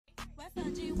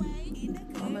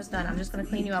almost done. I'm just gonna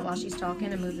clean you up while she's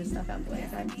talking and move this stuff out the way.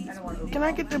 Okay? Can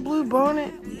I get the blue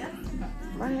bonnet?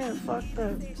 My hair fucked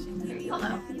up.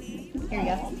 Hello. Here you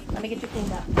go. Let me get you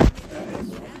cleaned up.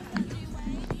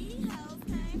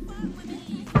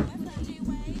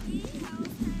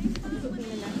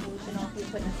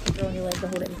 Putting your leg to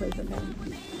hold it in place, okay?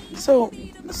 So,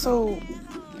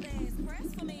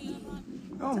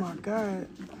 oh my God.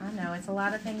 I know, it's a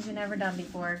lot of things you've never done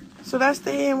before. So that's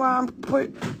the end while I'm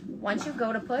put. Once you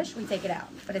go to push, we take it out.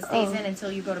 But it stays in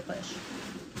until you go to push.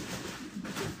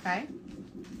 Okay?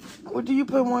 What, do you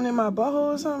put one in my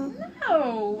butthole or something?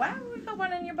 No, why would we put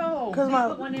one in your bowl? Because my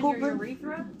Put one in pooping. your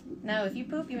urethra? No, if you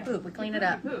poop, you poop. We clean it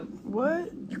up.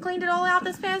 What? You cleaned it all out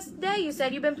this past day. You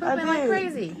said you've been pooping like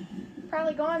crazy.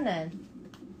 Probably gone then.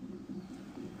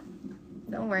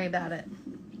 Don't worry about it.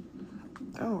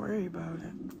 Don't worry about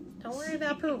it. Don't worry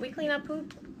about poop. We clean up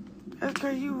poop. That's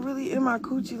because you really in my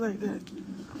coochie like that.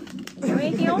 You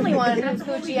ain't the only one whose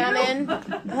coochie I'm in.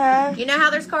 Huh? You know how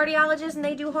there's cardiologists and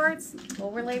they do hearts?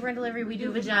 Well, we're labor and delivery. We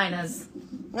do vaginas.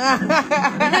 Tell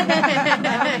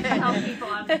people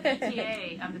I'm the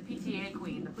PTA. I'm the PTA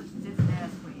queen, the push this ass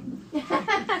queen.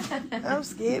 I'm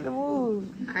scared to move.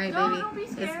 All right, No, baby. don't be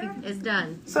scared. It's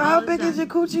done. So All how is big done. is your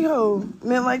coochie hole? I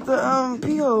mean, like the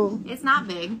pee hole. It's not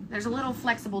big. There's a little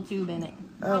flexible tube in it.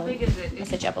 How big is it? I'll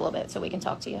sit you up a little bit so we can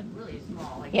talk to you. Really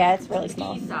small. Like Yeah, it's really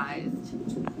small. pea-sized.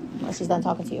 Once she's done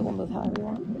talking to you, we'll move however you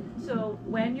want. So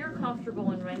when you're comfortable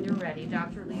and when you're ready,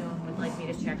 Dr. Leon would like me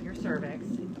to check your cervix.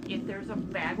 If there's a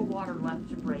bag of water left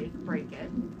to break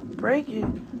it. Break it.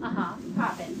 Uh-huh.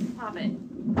 Pop it. Pop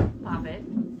it. Pop it.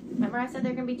 Remember I said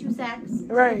there are going to be 2 sacks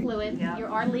Right. of fluid. Yeah. You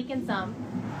are leaking some.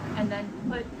 And then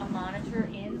put a monitor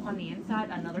in on the inside,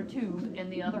 another tube in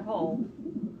the other hole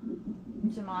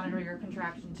to monitor your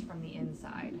contractions from the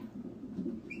inside.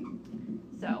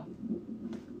 So,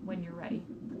 when you're ready.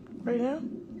 Right now?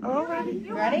 Oh, I'm ready.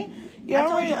 You ready? Yeah, I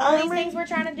told I'm you ready. all I'm these ready. things we're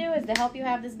trying to do is to help you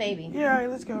have this baby. Yeah, all right,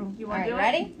 let's go. You All want right, to do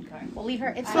ready? it? Okay. We'll leave her.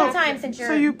 It's So- full time since you're.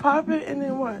 So you pop it and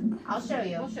then what? I'll show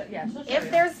you. She'll show you.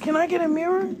 If there's. Can I get a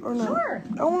mirror or not? Sure.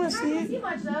 I want to You're not see gonna it. see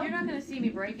much though. You're not going to see me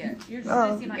break it. You're just Oh.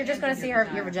 going to see my You're just gonna hands see in her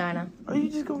your vagina. Are you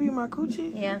just going to be my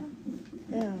coochie? Yeah.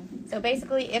 Yeah. So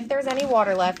basically, if there's any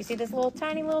water left, you see this little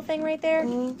tiny little thing right there?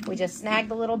 Mhm. We just snag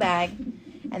the little bag,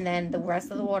 and then the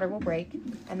rest of the water will break,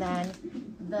 and then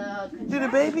the. Do the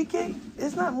baby kick?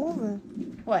 It's not moving.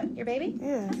 What? Your baby?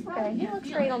 Yeah. Okay. He looks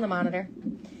great on the monitor.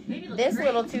 Baby looks This great.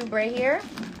 little tube right here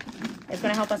is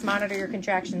going to help us monitor your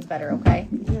contractions better. Okay.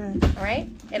 Yeah. All right.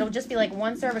 It'll just be like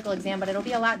one cervical exam, but it'll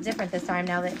be a lot different this time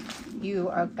now that you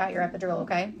got your epidural.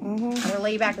 Okay. Mm-hmm. I'm gonna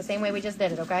lay you back the same way we just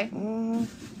did it. Okay. Mm-hmm.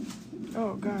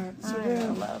 Oh, God. So I know,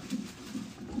 then, love.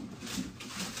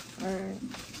 all right.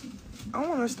 I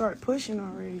want to start pushing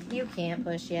already. You can't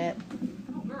push yet.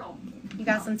 Oh, girl. You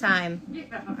got some time. Yeah.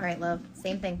 All right, love.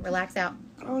 Same thing. Relax out.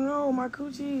 Oh, no, my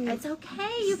coochie. It's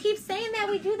okay. You keep saying that.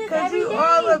 We do this Because every you day.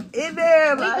 all up in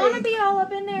there. We're gonna be all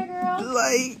up in there, girl.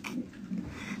 Like,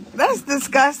 that's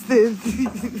disgusting.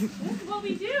 This is what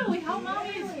we do. We help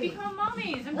mommies become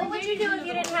mommies. And What would you do if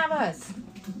you didn't have us?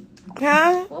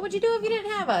 Huh? What would you do if you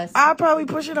didn't have us? I'll probably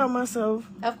push it on myself.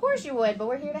 Of course you would, but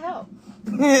we're here to help.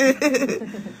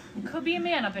 Could be a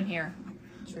man up in here.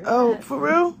 True. Oh, for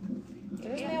real?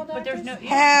 There's Yeah, male but there's doctors.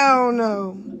 no Hell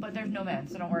no. but there's no men,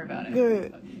 so don't worry about it.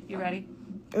 Good. You ready?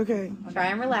 Okay. Try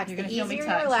and relax. You're The gonna feel me easier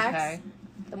touch, you relax, okay?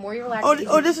 the more you relax. Oh, the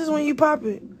oh, easier- this is when you pop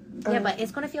it. Yeah, but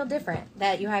it's gonna feel different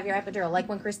that you have your epidural. Like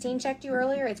when Christine checked you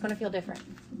earlier, it's gonna feel different.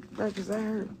 Right, because that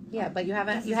hurt. Yeah, but you have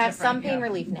This you is have some different, pain yeah.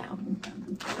 relief now.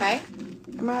 Okay.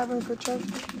 Am I having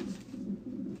contractions?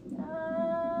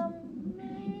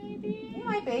 Maybe. You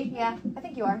might be. Yeah, I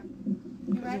think you are.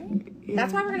 You ready? Yeah.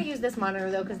 That's why we're gonna use this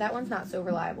monitor though, because that one's not so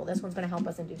reliable. This one's gonna help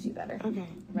us induce you better. Okay.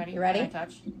 Ready? You ready? Can I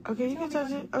touch? Okay, you can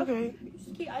touch it. Okay.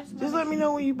 I just Just let me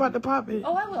know when you about to pop it.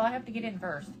 Oh, I will. I have to get in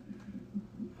first.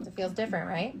 It feels different,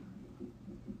 right?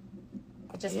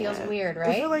 It just feels Yeah. weird, I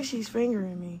right? feel like she's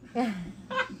fingering me.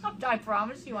 I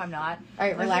promise you, I'm not. All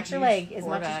right, relax your leg as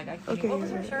much as Okay. What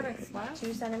was her cervix last?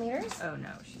 2 centimeters. Oh no,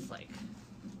 she's like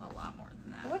a lot more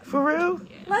than that. For real?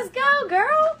 Yeah. Let's go,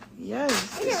 girl.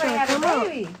 Yes. We It's get ready to trying to have come a out.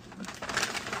 baby.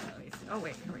 Oh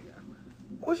wait, here we go.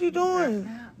 What you doing?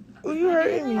 Well, you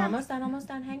hurting me. Almost done, almost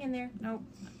done. Hang in there. Nope.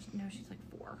 No, she's like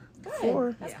 4. Good.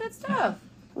 4. That's Yeah. good stuff.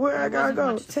 Where I gotta wasn't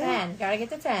go? much. 10? 10. Gotta get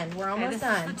to 10. We're Okay, almost this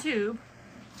done. is the tube.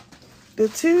 The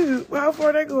 2. Well, how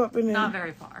far that go up in there? Not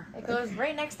very far. It goes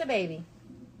right next to baby.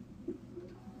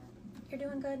 You're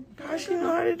doing good. How she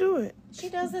know how to do it? She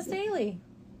does this daily.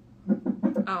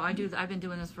 Oh, I do. I've been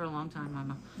doing this for a long time,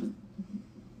 Mama.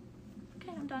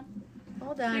 Okay, I'm done.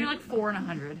 Well So you're done. like 4 and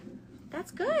 100.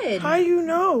 That's good. How you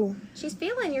know? She's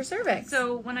feeling your cervix.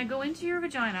 So when I go into your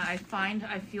vagina, I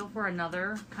feel for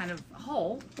another kind of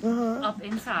hole Uh-huh. up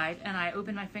inside, and I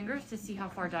open my fingers to see how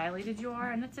far dilated you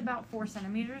are, and it's about 4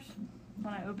 centimeters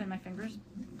when I open my fingers,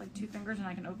 like 2 fingers, and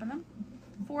I can open them.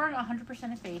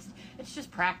 100% effaced. It's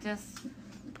just practice.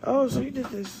 Oh, so you did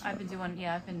this. I've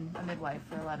been a midwife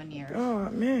for 11 years. Oh,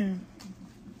 man.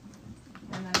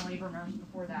 And then a labor nurse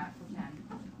before that for 10.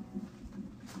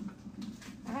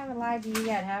 I haven't lied to you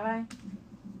yet, have I?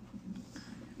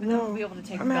 But then we'll be able to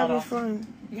take I'm the belt having off. fun.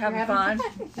 You having fun?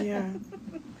 Yeah.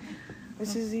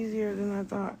 This is easier than I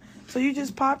thought. So you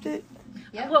just popped it?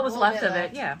 Yep, What was a little left bit of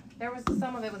it, yeah. There was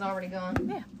some of it was already gone.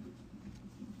 Yeah.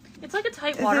 It's like a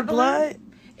tight Is water it balloon. blood?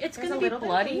 It's There's going a to be little bit of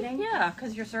bloody. bleeding. Yeah,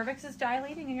 because your cervix is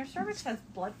dilating and your cervix has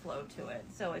blood flow to it.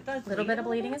 So it does A little bit of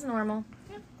bleeding is normal.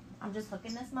 Yeah. I'm just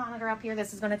hooking this monitor up here.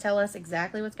 This is going to tell us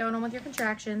exactly what's going on with your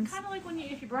contractions. Kind of like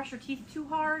if you brush your teeth too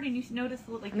hard and you notice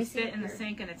like me you see spit if in the your-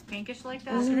 sink and it's pinkish like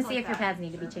that. I'm going to it's see like if your that. pads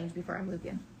need to be changed before I move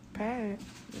you. Pad.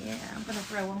 Yeah, I'm going to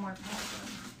throw one more pad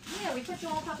in. Yeah, we put you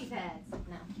on puppy pads.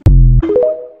 No.